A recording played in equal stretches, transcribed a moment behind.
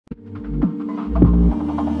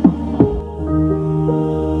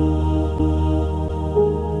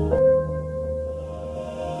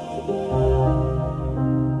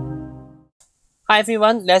Hi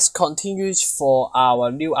everyone, let's continue for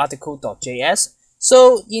our new article.js.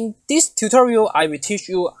 So in this tutorial, I will teach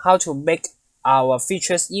you how to make our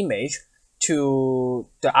features image to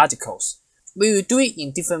the articles. We will do it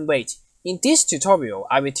in different ways. In this tutorial,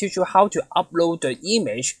 I will teach you how to upload the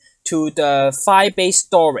image to the Firebase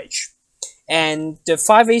Storage. And the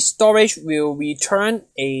Firebase Storage will return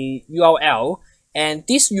a URL, and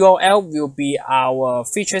this URL will be our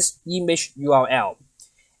features image URL.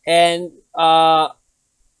 And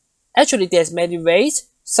actually there's many ways,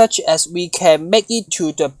 such as we can make it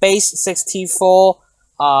to the base64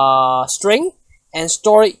 string and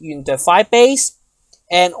store it in the Firebase,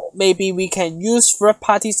 and maybe we can use third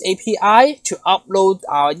parties API to upload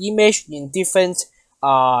our image in different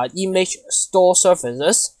image store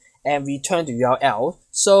services and return the URL.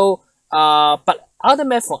 So but other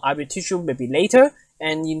method I will teach you maybe later.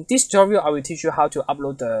 And in this tutorial, I will teach you how to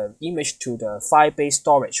upload the image to the Firebase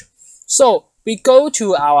Storage. So we go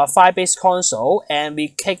to our Firebase console and we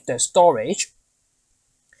click the storage.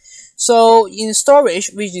 So in storage,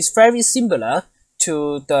 which is very similar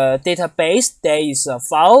to the database, there is a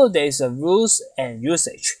file, there is a rules and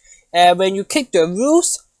usage. And when you click the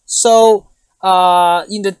rules, so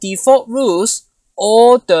in the default rules,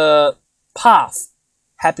 all the path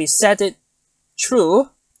have been set it true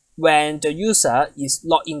when the user is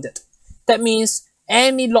logged in. That means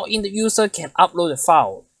any logged in user can upload the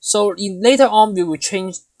file. So later on we will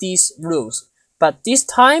change these rules, but this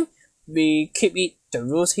time we keep it the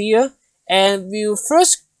rules here, and we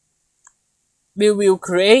will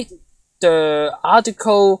create the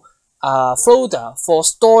article folder for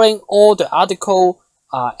storing all the article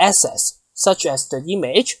assets such as the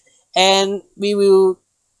image, and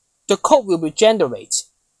the code will be generate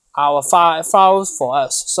our files for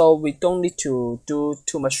us, so we don't need to do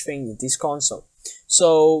too much thing in this console.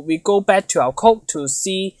 So we go back to our code to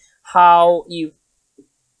see how you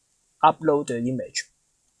upload the image.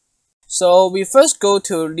 So we first go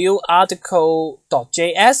to new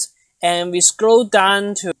article.js and we scroll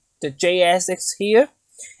down to the JSX here,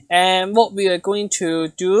 and what we are going to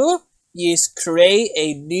do is create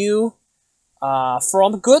a new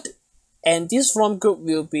from good, and this from good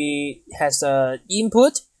will has a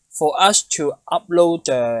input for us to upload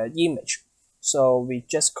the image. So we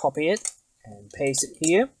just copy it and paste it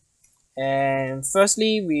here. And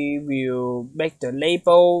firstly, we will make the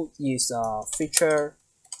label is a feature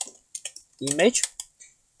image.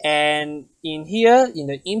 And in here, in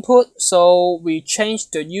the input, so we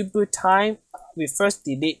change the input time. We first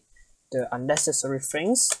delete the unnecessary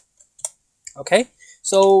things. Okay,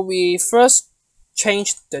 so we first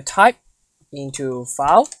change the type into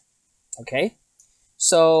file. Okay.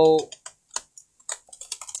 So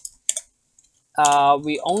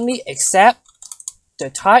we only accept the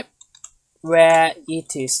type where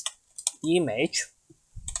it is image,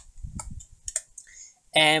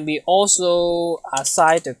 and we also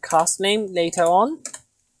assign the class name later on.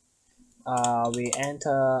 We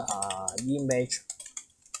enter image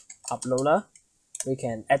uploader. We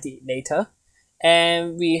can edit later,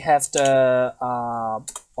 and we have the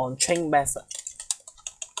onChange method.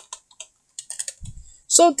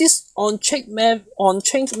 So this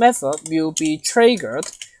onChange method will be triggered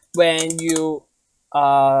when you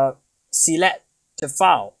select the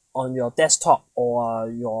file on your desktop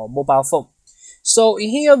or your mobile phone. So in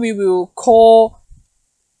here we will call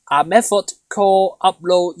a method called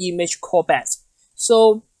upload image callback.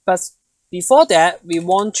 So but before that, we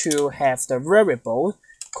want to have the variable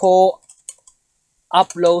called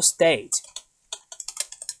upload state.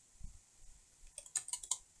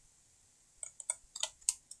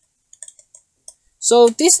 So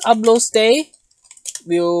this upload state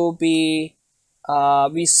will be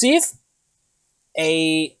receive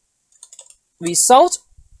a result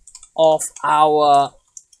of our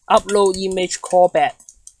upload image callback,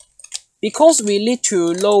 because we need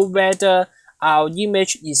to know whether our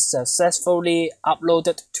image is successfully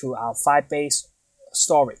uploaded to our Firebase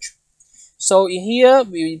storage. So in here,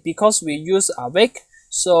 because we use awake,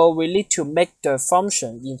 so we need to make the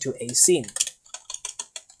function into a scene.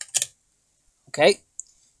 Okay,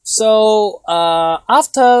 so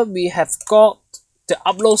after we have got the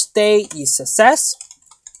upload state is success,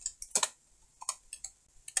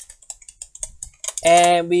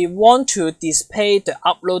 and we want to display the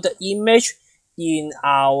uploaded image in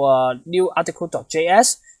our new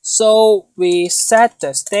article.js, so we set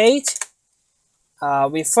the state.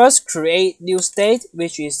 We first create new state,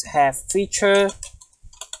 which is have feature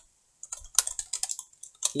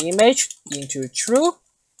image into true,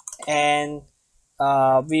 and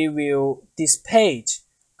we will display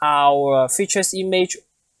our features image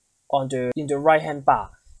in the right hand bar.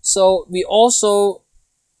 So we also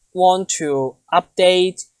want to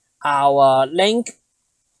update our link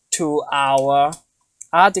to our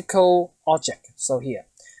article object. So here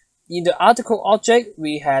in the article object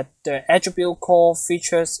we had the attribute called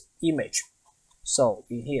features image. So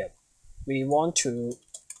in here we want to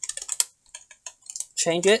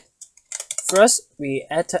change it. First we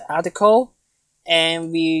add the article,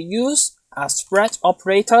 and we use a spread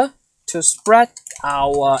operator to spread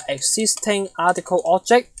our existing article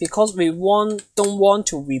object, because we don't want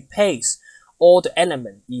to replace all the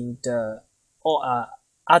elements in the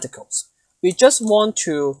articles. We just want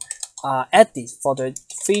to add it for the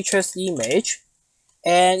features image,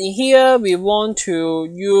 and in here we want to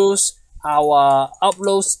use our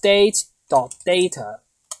upload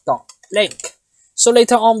state.data.link. So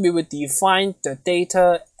later on we will define the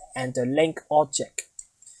data and the link object.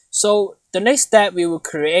 So the next step, we will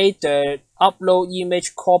create the upload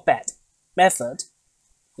image callback method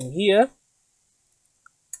in here.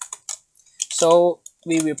 So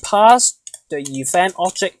we will pass the event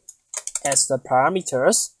object as the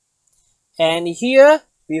parameters, and here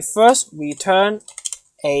we first return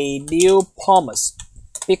a new promise,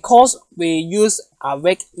 because we use a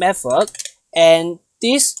wait method, and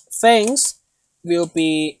these things will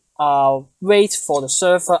be wait for the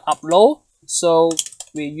server upload. So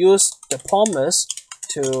we use the promise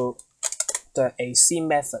to the AC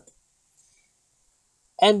method.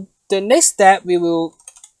 And the next step, we will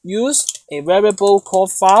use a variable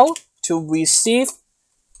called file to receive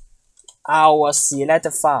our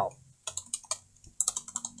selected file.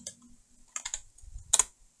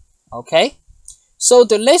 Okay, so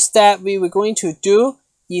the next step we were going to do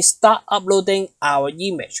is start uploading our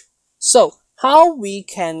image. So how we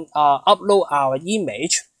can upload our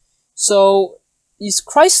image? So it's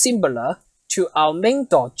quite similar to our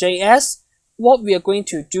main.js. What we are going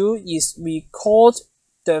to do is we call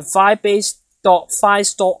the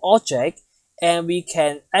firebase-firestore object, and we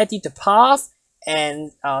can edit the path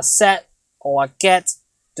and set or get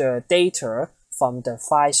the data from the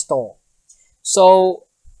file store. So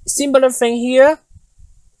similar thing here,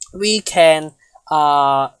 we can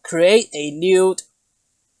create a new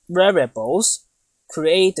variables,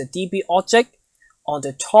 create the DB object on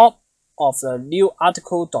the top of the new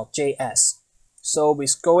article.js. So we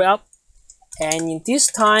scroll up, and in this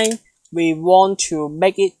time we want to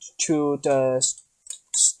make it to the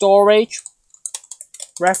storage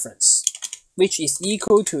reference, which is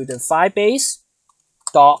equal to the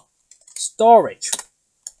firebase.storage.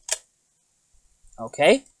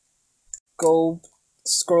 Okay,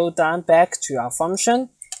 scroll down back to our function,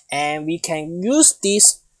 and we can use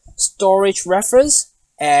this storage reference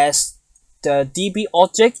as the DB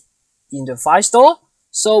object in the file store.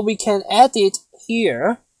 So we can add it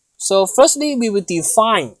here. So firstly, we will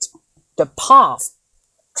define the path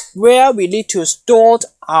where we need to store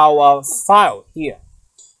our file here.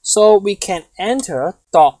 So we can enter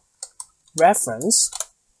 .reference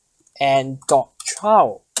and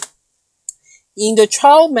 .child. In the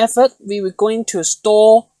child method, we were going to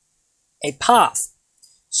store a path.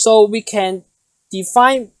 So we can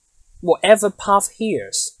define whatever path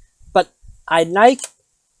here, but I like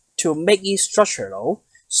to make it structural.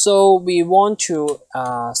 So we want to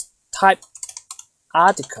type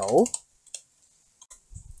article,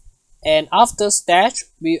 and after stage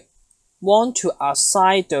we want to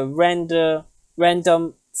assign the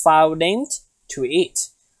random file name to it.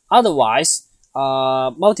 Otherwise,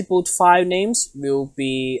 multiple file names will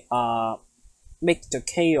be make the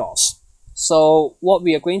chaos. So what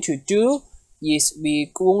we are going to do is we're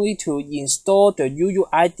going to install the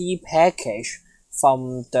UUID package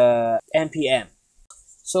from the npm.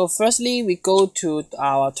 So firstly, we go to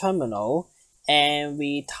our terminal and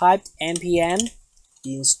we type npm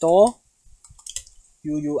install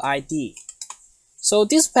UUID. So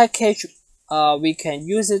this package, we can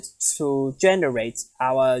use it to generate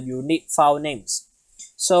our unique file names.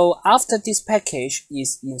 So after this package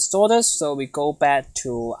is installed, so we go back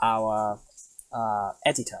to our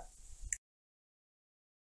editor.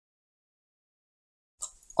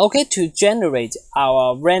 Okay, to generate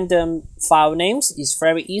our random file names is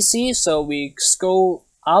very easy. So we scroll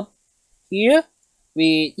up here,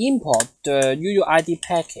 we import the UUID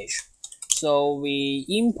package. So we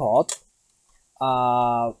import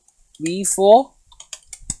v4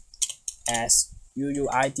 as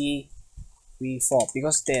UUID v4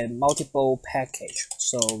 because there are multiple package.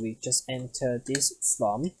 So we just enter this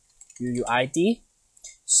from UUID.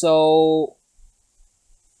 So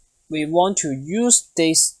we want to use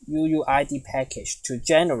this UUID package to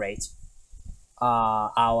generate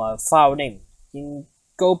our file name.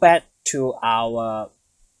 Go back to our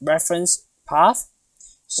reference path.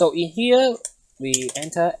 So in here we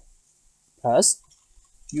enter plus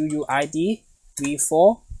UUID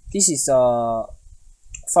v4. This is a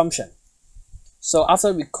function. So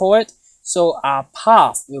after we call it, so our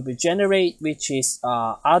path will be generated, which is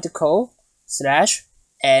article slash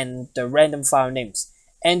and the random file names,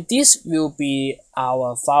 and this will be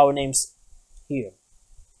our file names here.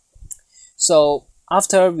 So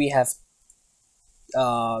after we have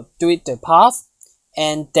do it the path,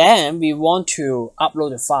 and then we want to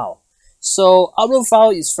upload the file. So upload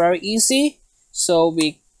file is very easy. So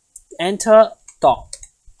we enter dot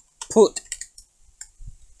put,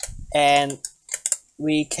 and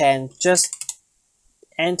we can just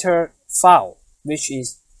enter file, which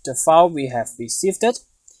is the file we have received it.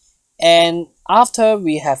 And after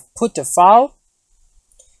we have put the file,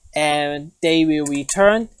 and they will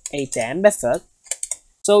return a then method.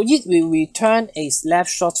 So it will return a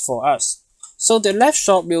snapshot for us. So the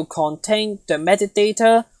snapshot will contain the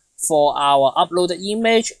metadata for our uploaded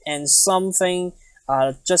image and something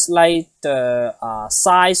just like the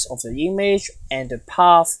size of the image and the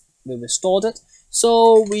path will be stored.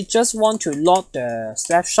 So we just want to log the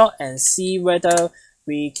snapshot and see whether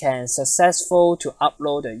we can successful to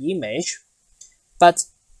upload the image. But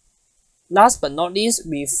last but not least,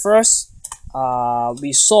 we first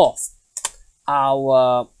resolve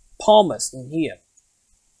our promise in here.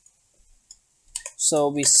 So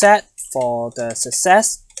we set for the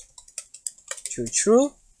success to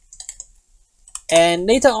true, and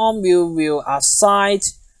later on we will assign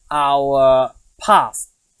our path,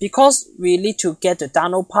 because we need to get the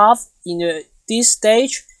download path. In this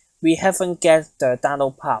stage we haven't get the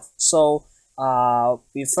download path, so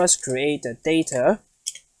we first create the data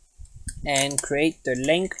and create the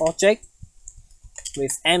link object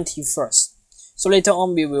with empty first. So later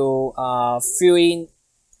on we will fill in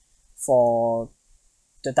for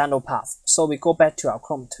the download path. So we go back to our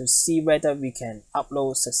Chrome to see whether we can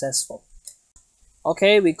upload successful.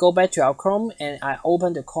 Okay, we go back to our Chrome and I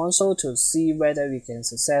open the console to see whether we can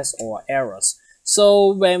success or errors.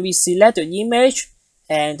 So when we select the image,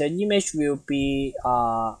 and the image will be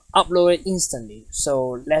uploaded instantly.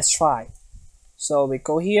 So let's try. So we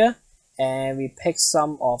go here and we pick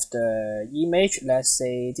some of the image, let's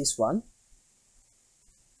say this one.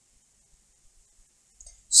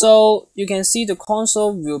 So you can see the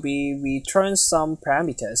console will be return some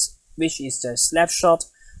parameters, which is the snapshot,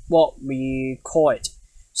 what we call it.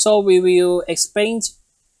 So we will explain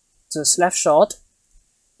the snapshot.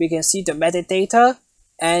 We can see the metadata,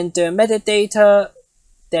 and the metadata,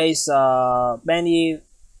 there is many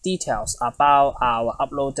details about our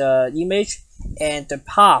uploaded image, and the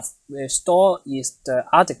path we store is the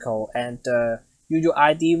article and the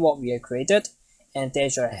UUID what we have created, and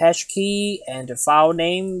there's a hash key and the file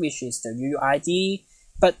name, which is the UUID.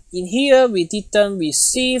 But in here we didn't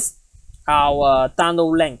receive our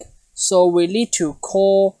download link, so we need to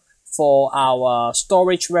call for our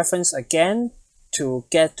storage reference again to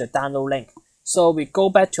get the download link. So we go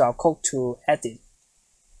back to our code to edit.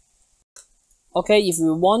 Okay, if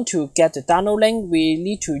we want to get the download link, we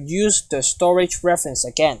need to use the storage reference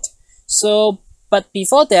again. So, but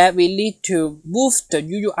before that, we need to move the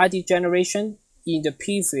UUID generation in the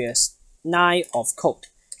previous line of code,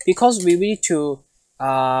 because we need to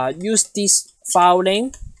use this file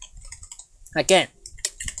name again.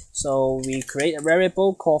 So we create a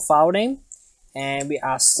variable called file name, and we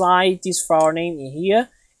assign this file name in here,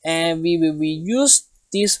 and we will reuse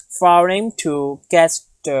this file name to get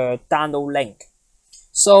the download link.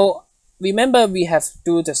 So remember we have to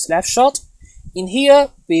do the snapshot. In here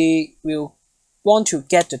we will want to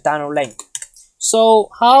get the download link. So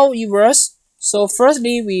how it works? So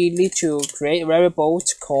firstly we need to create a variable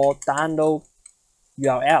called download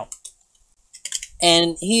URL,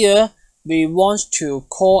 and here we want to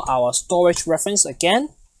call our storage reference again,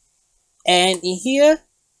 and in here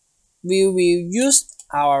we will use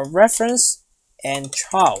our reference and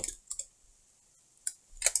child,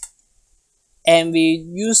 and we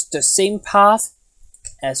use the same path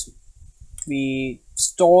as we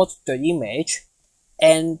stored the image,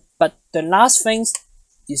 but the last thing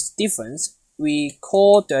is different. We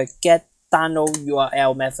call the get download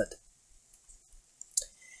URL method.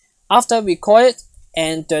 After we call it,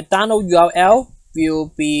 and the download URL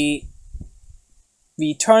will be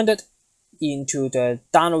returned into the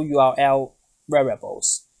download URL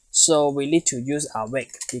variables. So we need to use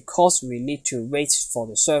await, because we need to wait for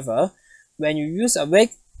the server. When you use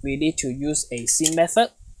await, we need to use a syn method.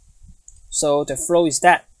 So the flow is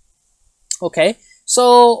that Okay,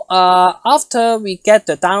 so after we get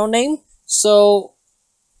the download link, so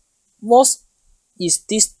what is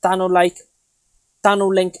this download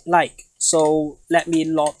link like? So let me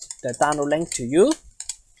load the download link to you.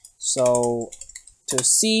 So to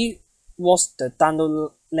see what's the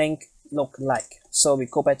download link look like, so we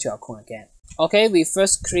go back to our code again. Okay, we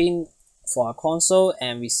first clean for our console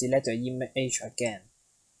and we select the image again.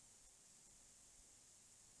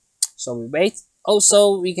 So we wait.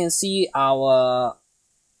 Also, we can see our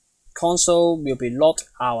console will be logged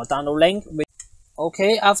our download link.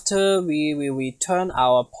 Okay, after we will return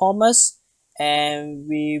our promise and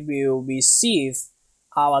we will receive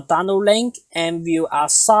our download link and we'll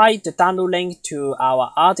assign the download link to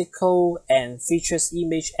our article and features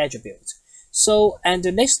image attribute. So, and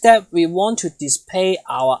the next step, we want to display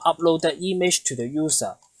our uploaded image to the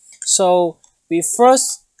user. So we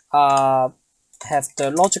first have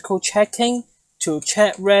the logical checking to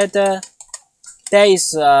check whether there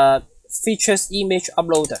is a features image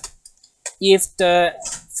uploaded. If the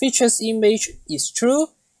features image is true,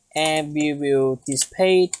 and we will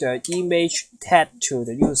display the image tag to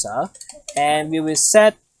the user, and we will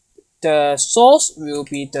set the source will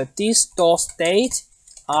be the this.date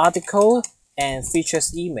article and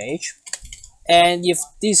features image. And if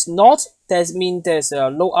this not, that means there's a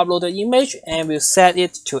no uploaded image, and we'll set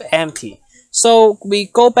it to empty. So we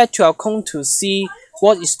go back to our code to see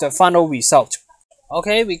what is the final result.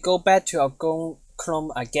 Okay, we go back to our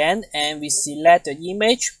Chrome again and we select the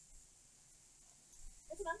image.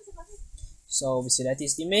 So we select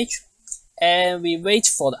this image and we wait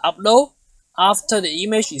for the upload. After the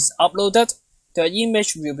image is uploaded, the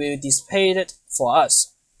image will be displayed for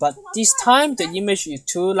us. But this time the image is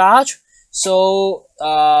too large, so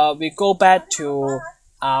we go back to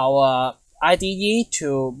our IDE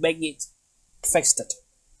to make it fixed.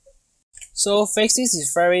 So fix this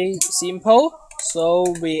is very simple. So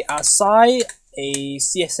we assign a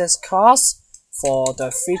CSS class for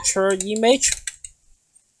the feature image.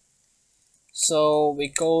 So we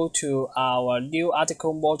go to our new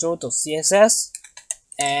article module.css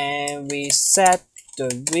and we set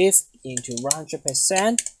the width into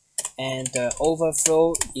 100% and the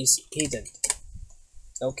overflow is hidden.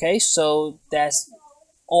 Okay, so that's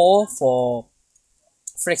all for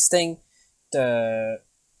fixing the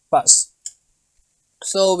bugs.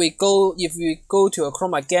 So if we go to a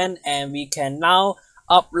Chrome again and we can now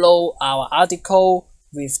upload our article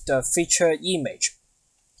with the feature image.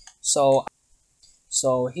 So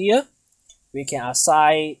here we can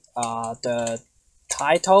assign the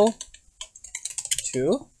title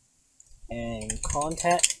to and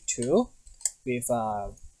content to with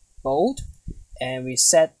bold, and we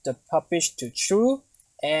set the publish to true,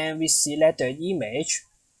 and we select the image.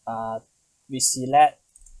 We select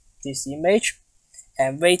this image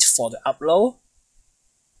and wait for the upload.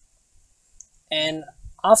 And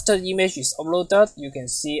after the image is uploaded, you can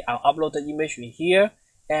see our uploaded image in here,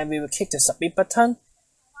 and we will click the submit button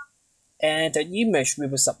and the image will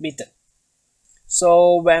be submitted.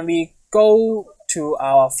 So when we go to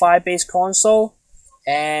our Firebase console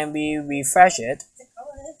and we refresh it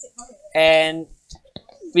and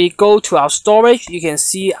we go to our storage, you can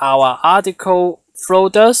see our article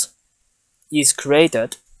folders is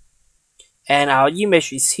created and our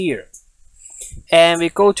image is here. And we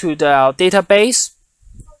go to the database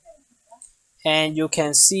and you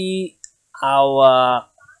can see our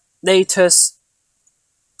latest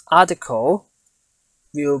article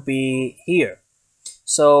will be here.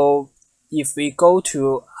 So if we go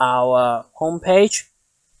to our home page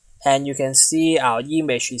and you can see our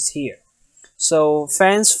image is here. So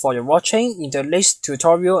thanks for your watching. In the next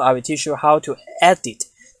tutorial, I will teach you how to edit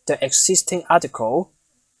the existing article.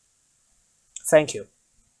 Thank you.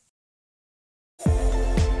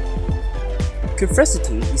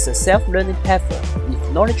 Clipversity is a self-learning platform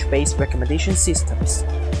with knowledge-based recommendation systems,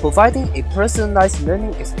 providing a personalized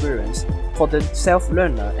learning experience for the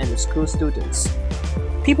self-learner and the school students.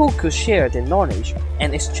 People could share their knowledge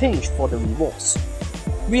and exchange for the rewards.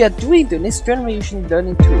 We are doing the next generation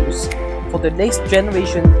learning tools for the next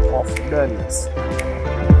generation of learners.